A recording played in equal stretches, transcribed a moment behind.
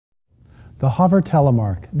the hover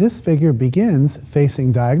telemark. This figure begins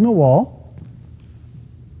facing diagonal wall,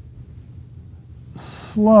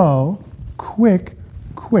 slow, quick,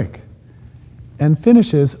 quick, and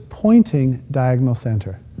finishes pointing diagonal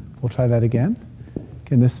center. We'll try that again.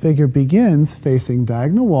 Again, this figure begins facing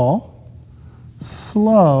diagonal wall,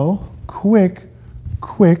 slow, quick,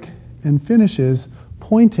 quick, and finishes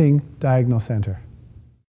pointing diagonal center.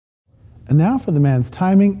 And now for the man's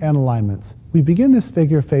timing and alignments. We begin this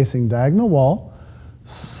figure facing diagonal wall,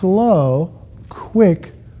 slow,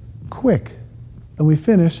 quick, quick, and we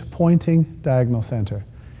finish pointing diagonal center.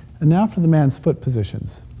 And now for the man's foot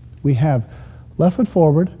positions. We have left foot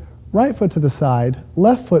forward, right foot to the side,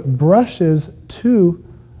 left foot brushes to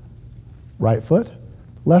right foot,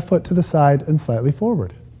 left foot to the side and slightly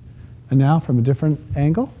forward. And now from a different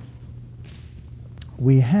angle,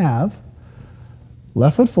 we have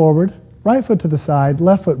left foot forward, right foot to the side,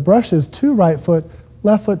 left foot brushes to right foot,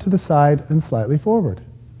 left foot to the side and slightly forward.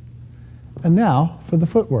 And now for the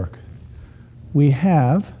footwork. We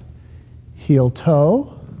have heel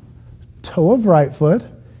toe, toe of right foot,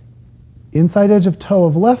 inside edge of toe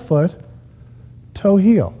of left foot, toe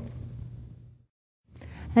heel.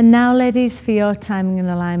 And now, ladies, for your timing and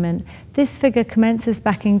alignment. This figure commences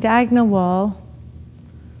backing diagonal wall,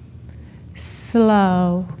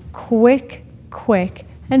 slow, quick, quick,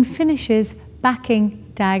 and finishes backing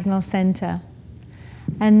diagonal center.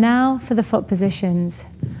 And now for the foot positions.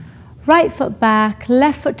 Right foot back,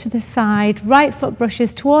 left foot to the side, right foot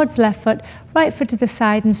brushes towards left foot, right foot to the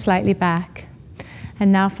side and slightly back.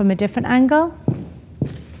 And now from a different angle.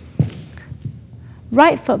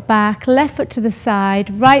 Right foot back, left foot to the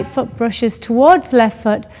side, right foot brushes towards left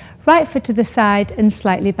foot, right foot to the side and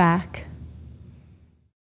slightly back.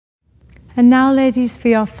 And now, ladies, for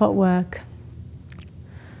your footwork.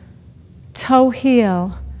 Toe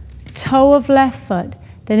heel, toe of left foot,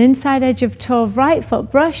 then inside edge of toe of right foot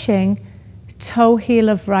brushing, toe heel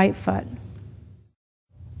of right foot.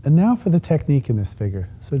 And now for the technique in this figure.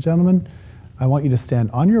 So gentlemen, I want you to stand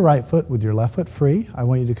on your right foot with your left foot free. I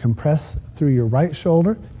want you to compress through your right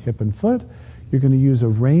shoulder, hip and foot. You're going to use a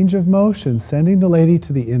range of motion, sending the lady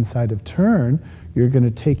to the inside of turn. You're going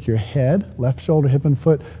to take your head, left shoulder, hip and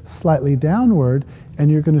foot slightly downward, and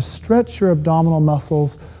you're going to stretch your abdominal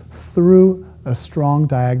muscles through a strong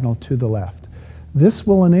diagonal to the left. This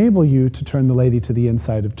will enable you to turn the lady to the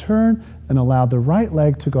inside of turn and allow the right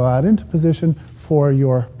leg to go out into position for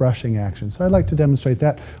your brushing action. So I'd like to demonstrate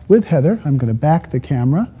that with Heather. I'm going to back the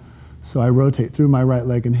camera. So I rotate through my right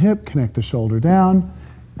leg and hip, connect the shoulder down,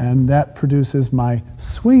 and that produces my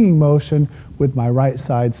swinging motion with my right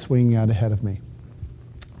side swinging out ahead of me.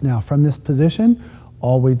 Now from this position,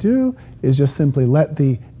 all we do is just simply let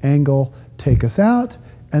the angle take us out,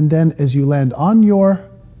 and then as you land on your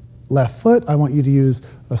left foot, I want you to use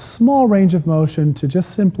a small range of motion to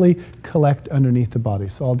just simply collect underneath the body.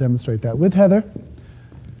 So I'll demonstrate that with Heather.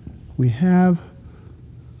 We have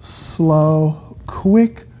slow,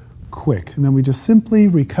 quick, quick, and then we just simply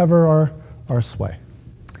recover our sway.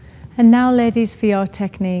 And now, ladies, for your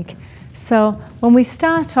technique. So when we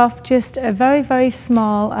start off, just a very, very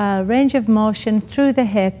small range of motion through the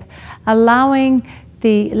hip, allowing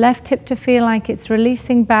the left hip to feel like it's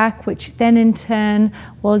releasing back, which then in turn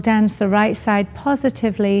will dance the right side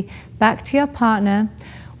positively back to your partner.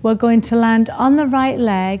 We're going to land on the right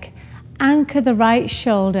leg, anchor the right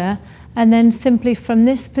shoulder, and then simply from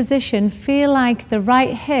this position feel like the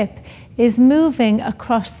right hip is moving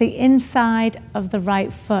across the inside of the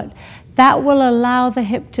right foot. That will allow the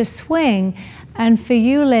hip to swing, and for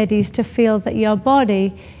you ladies to feel that your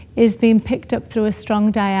body is being picked up through a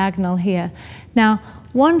strong diagonal here. Now,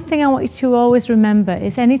 one thing I want you to always remember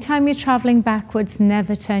is anytime you're traveling backwards,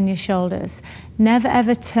 never turn your shoulders. Never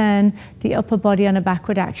ever turn the upper body on a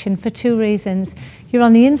backward action for two reasons. You're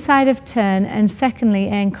on the inside of turn, and secondly,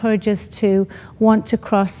 it encourages to want to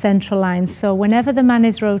cross central lines. So whenever the man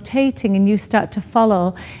is rotating and you start to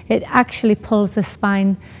follow, it actually pulls the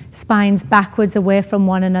spines backwards away from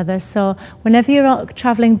one another. So whenever you're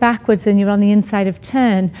traveling backwards and you're on the inside of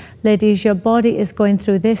turn, ladies, your body is going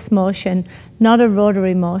through this motion, not a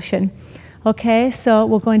rotary motion. Okay, so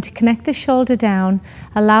we're going to connect the shoulder down,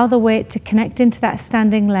 allow the weight to connect into that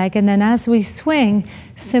standing leg, and then as we swing,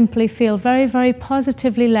 simply feel very, very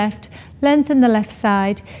positively left, lengthen the left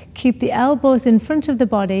side, keep the elbows in front of the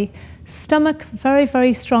body, stomach very,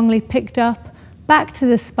 very strongly picked up, back to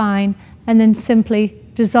the spine, and then simply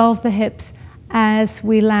dissolve the hips as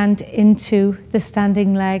we land into the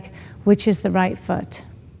standing leg, which is the right foot.